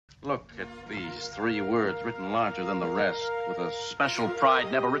Look at these 3 words written larger than the rest, with a special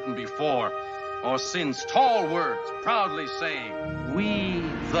pride never written before or since. Tall words proudly saying, "We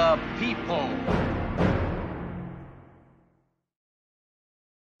the people."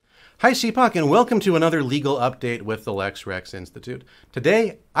 Hi CPOC, and welcome to another legal update with the Lex Rex Institute.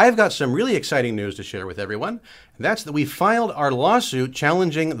 Today, I've got some really exciting news to share with everyone, and that's that we filed our lawsuit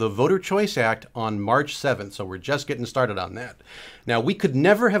challenging the Voter Choice Act on March 7th, so we're just getting started on that. Now, we could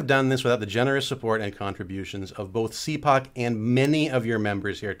never have done this without the generous support and contributions of both CPOC and many of your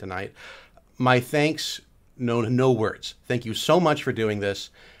members here tonight. My thanks, no words. Thank you so much for doing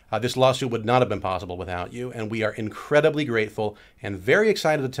this. This lawsuit would not have been possible without you, and we are incredibly grateful and very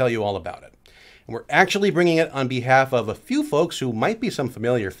excited to tell you all about it. And we're actually bringing it on behalf of a few folks who might be some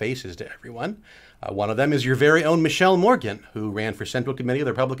familiar faces to everyone. One of them is your very own Michelle Morgan, who ran for Central Committee of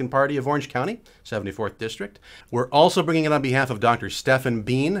the Republican Party of Orange County, 74th District. We're also bringing it on behalf of Dr. Stephen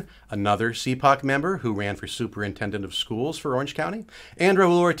Bean, another CPOC member who ran for Superintendent of Schools for Orange County, and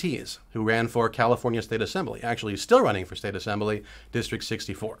Raul Ortiz, who ran for California State Assembly, actually still running for State Assembly, District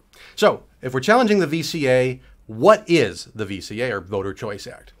 64. So, if we're challenging the VCA, what is the VCA, or Voter Choice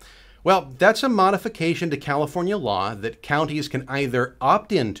Act? Well, that's a modification to California law that counties can either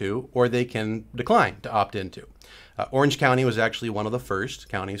opt into or they can decline to opt into. Orange County was actually one of the first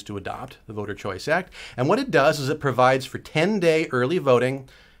counties to adopt the Voter Choice Act. And what it does is it provides for 10-day early voting,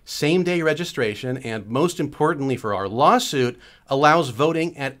 same-day registration, and most importantly for our lawsuit, allows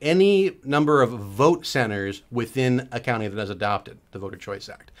voting at any number of vote centers within a county that has adopted the Voter Choice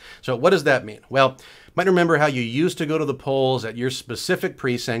Act. So what does that mean? Well, you might remember how you used to go to the polls at your specific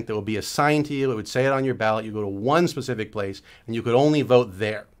precinct that would be assigned to you. It would say it on your ballot. You go to one specific place, and you could only vote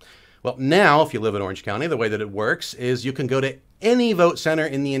there. Well, now, if you live in Orange County, the way that it works is you can go to any vote center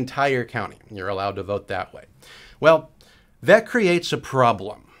in the entire county. You're allowed to vote that way. Well, that creates a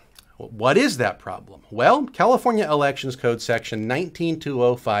problem. What is that problem? Well, California Elections Code section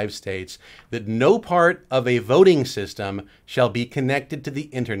 19205 states that no part of a voting system shall be connected to the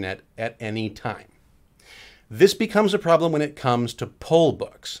internet at any time. This becomes a problem when it comes to poll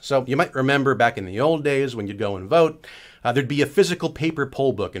books. So you might remember back in the old days when you'd go and vote, there'd be a physical paper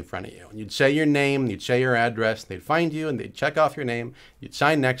poll book in front of you. And you'd say your name, you'd say your address, they'd find you and they'd check off your name, you'd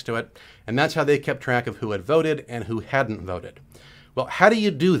sign next to it, and that's how they kept track of who had voted and who hadn't voted. Well, how do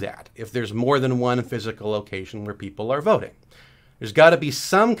you do that if there's more than one physical location where people are voting? There's got to be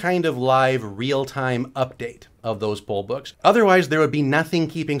some kind of live, real-time update of those poll books. Otherwise, there would be nothing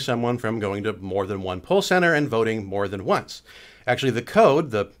keeping someone from going to more than one poll center and voting more than once. Actually, the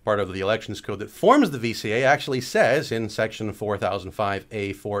code, the part of the elections code that forms the VCA, actually says in section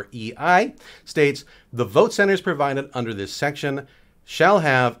 4005A4EI, states, the vote centers provided under this section shall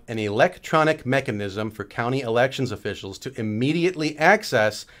have an electronic mechanism for county elections officials to immediately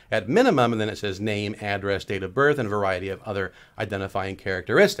access, at minimum, and then it says name, address, date of birth, and a variety of other identifying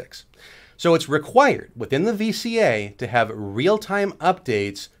characteristics. So it's required within the VCA to have real-time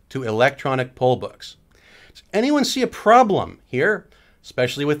updates to electronic poll books. Does anyone see a problem here,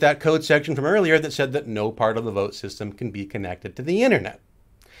 especially with that code section from earlier that said that no part of the vote system can be connected to the internet?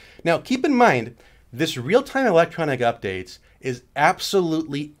 Now, keep in mind, this real-time electronic updates is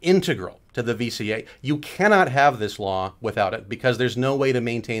absolutely integral to the VCA. You cannot have this law without it because there's no way to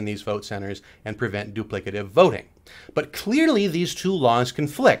maintain these vote centers and prevent duplicative voting. But clearly these two laws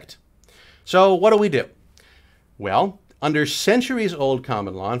conflict. So what do? Well, under centuries-old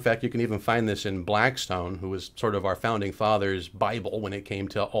common law, in fact, you can even find this in Blackstone, who was sort of our founding fathers' Bible when it came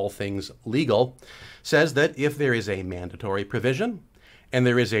to all things legal, says that if there is a mandatory provision and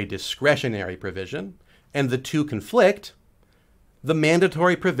there is a discretionary provision and the two conflict, the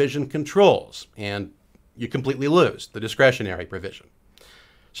mandatory provision controls, and you completely lose the discretionary provision.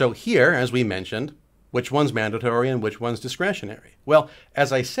 So here, as we mentioned, which one's mandatory and which one's discretionary? Well,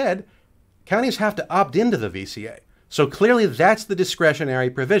 as I said, counties have to opt into the VCA. So clearly that's the discretionary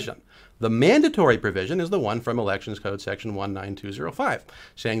provision. The mandatory provision is the one from Elections Code section 19205,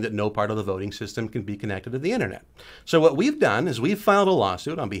 saying that no part of the voting system can be connected to the internet. So what we've done is we've filed a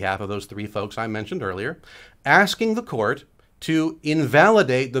lawsuit on behalf of those 3 folks I mentioned earlier, asking the court to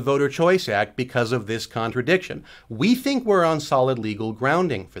invalidate the Voter Choice Act because of this contradiction. We think we're on solid legal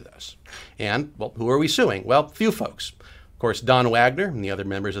grounding for this. And, well, who are we suing? Well, few folks. Of course, Don Wagner and the other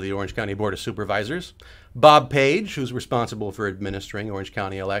members of the Orange County Board of Supervisors, Bob Page, who's responsible for administering Orange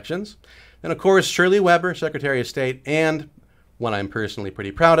County elections, and of course, Shirley Weber, Secretary of State, and one I'm personally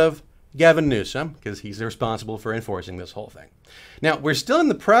pretty proud of, Gavin Newsom, because he's responsible for enforcing this whole thing. Now, we're still in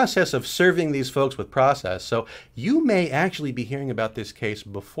the process of serving these folks with process, so you may actually be hearing about this case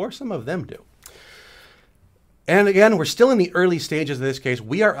before some of them do. And again, we're still in the early stages of this case.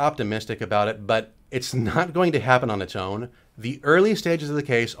 We are optimistic about it, but it's not going to happen on its own. The early stages of the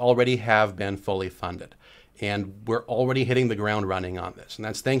case already have been fully funded, and we're already hitting the ground running on this. And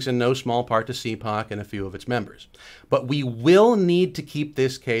that's thanks in no small part to CPOC and a few of its members. But we will need to keep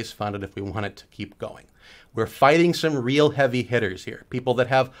this case funded if we want it to keep going. We're fighting some real heavy hitters here, people that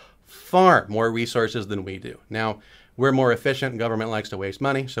have far more resources than we do. Now, we're more efficient, and government likes to waste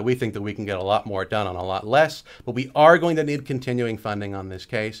money, so we think that we can get a lot more done on a lot less, but we are going to need continuing funding on this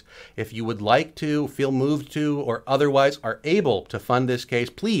case. If you would like to, feel moved to, or otherwise are able to fund this case,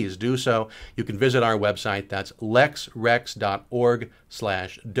 please do so. You can visit our website. That's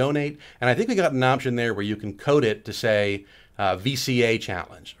lexrex.org/donate. And I think we got an option there where you can code it to say VCA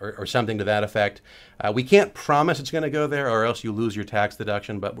challenge or something to that effect. We can't promise it's going to go there or else you lose your tax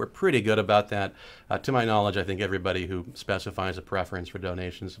deduction, but we're pretty good about that. To my knowledge, I think everybody who specifies a preference for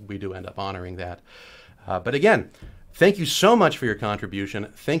donations, we do end up honoring that. But again, thank you so much for your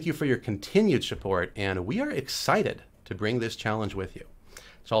contribution. Thank you for your continued support, and we are excited to bring this challenge with you.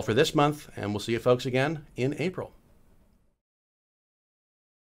 That's all for this month, and we'll see you folks again in April.